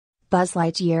Buzz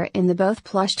Lightyear in the Both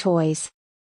Plush Toys.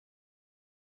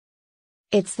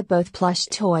 It's the Both Plush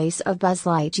Toys of Buzz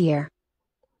Lightyear.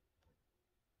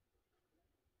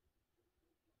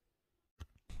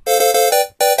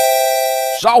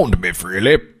 Sound me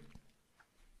freely.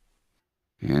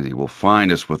 Andy will find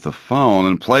us with the phone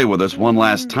and play with us one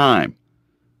last time.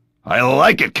 I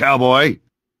like it, cowboy.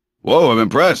 Whoa, I'm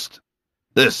impressed.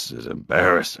 This is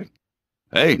embarrassing.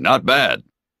 Hey, not bad.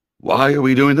 Why are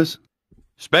we doing this?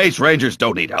 Space Rangers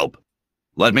don't need help.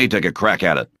 Let me take a crack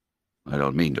at it. I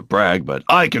don't mean to brag, but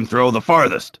I can throw the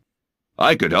farthest.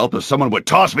 I could help if someone would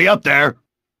toss me up there.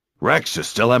 Rex is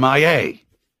still MIA.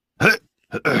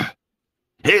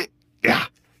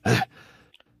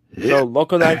 So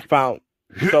look what I found.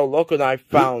 This. Look what I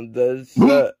found. This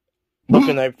Space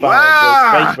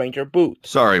Ranger boot.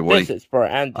 Sorry, Woody. This is for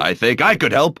Andy. I think I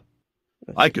could help.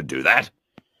 I could do that.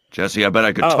 Jesse, I bet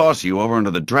I could toss you over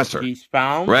into the dresser. He's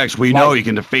found. Rex, we know you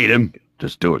can defeat him.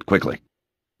 Just do it quickly.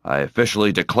 I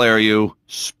officially declare you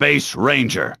Space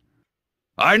Ranger.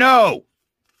 I know!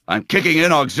 I'm kicking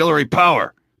in auxiliary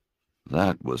power.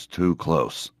 That was too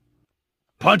close.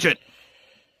 Punch it!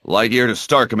 Lightyear to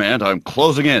Star Command, I'm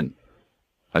closing in.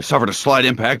 I've suffered a slight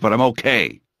impact, but I'm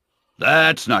okay.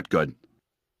 That's not good.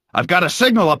 I've got a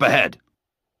signal up ahead.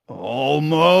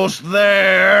 Almost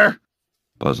there!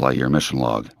 Buzz Lightyear mission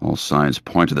log. All signs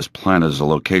point to this planet as a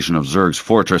location of Zurg's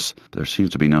fortress. There seems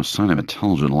to be no sign of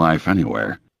intelligent life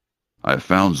anywhere. I've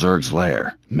found Zurg's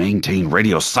lair. Maintain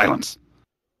radio silence.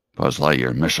 Buzz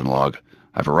Lightyear mission log.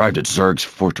 I've arrived at Zurg's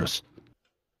fortress.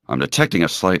 I'm detecting a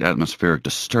slight atmospheric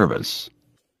disturbance.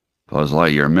 Buzz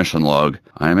Lightyear mission log.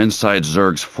 I am inside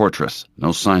Zurg's fortress.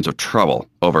 No signs of trouble.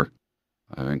 Over.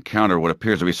 I've encountered what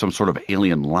appears to be some sort of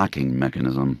alien locking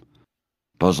mechanism.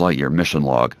 Buzz Lightyear mission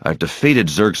log. I've defeated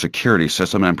Zurg's security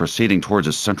system and I'm proceeding towards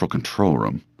his central control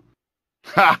room.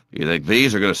 Ha! You think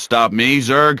these are going to stop me,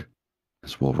 Zurg?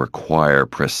 This will require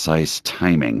precise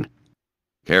timing.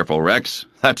 Careful, Rex.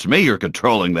 That's me you're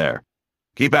controlling there.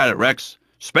 Keep at it, Rex.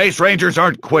 Space Rangers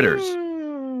aren't quitters.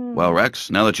 Well, Rex,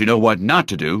 now that you know what not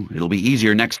to do, it'll be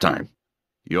easier next time.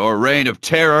 Your reign of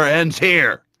terror ends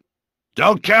here.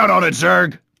 Don't count on it,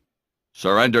 Zurg.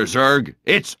 Surrender, Zurg.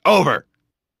 It's over.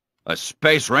 A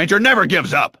Space Ranger never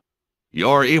gives up.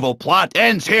 Your evil plot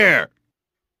ends here.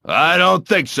 I don't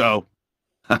think so.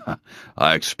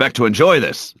 I expect to enjoy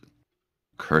this.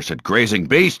 Cursed grazing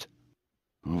beast.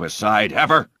 Move aside,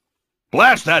 heifer.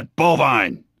 Blast that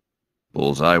bovine.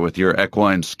 Bullseye, with your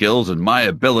equine skills and my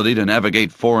ability to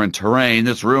navigate foreign terrain,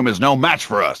 this room is no match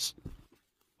for us.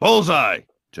 Bullseye,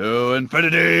 to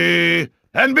infinity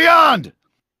and beyond!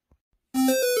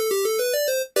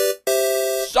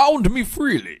 Sound me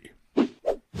freely.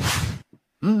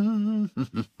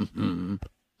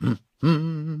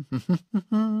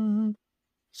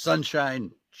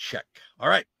 Sunshine, check. All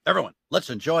right, everyone, let's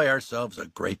enjoy ourselves a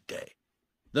great day.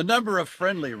 The number of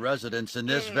friendly residents in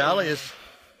this valley is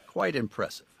quite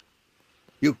impressive.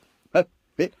 You up,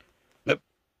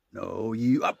 no,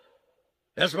 you up.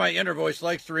 As my inner voice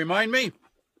likes to remind me,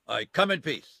 I come in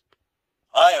peace.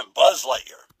 I am Buzz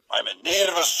Lightyear. I'm in need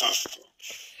of assistance.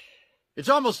 It's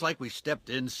almost like we stepped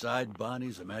inside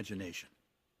Bonnie's imagination.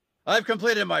 I've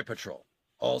completed my patrol.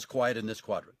 All's quiet in this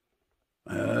quadrant.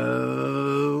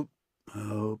 Oh.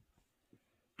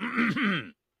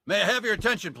 May I have your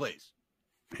attention, please?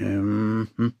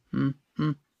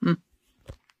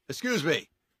 Excuse me.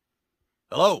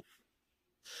 Hello?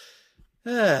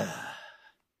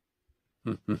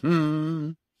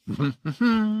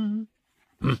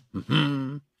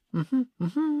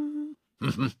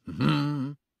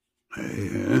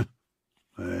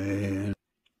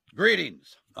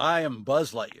 Greetings. I am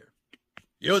Buzz Lightyear.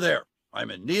 You there.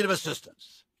 I'm in need of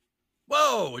assistance.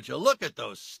 Whoa, would you look at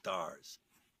those stars?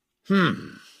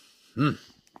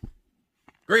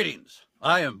 Greetings.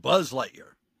 I am Buzz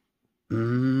Lightyear.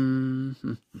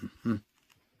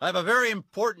 I have a very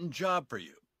important job for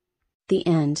you. The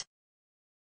end.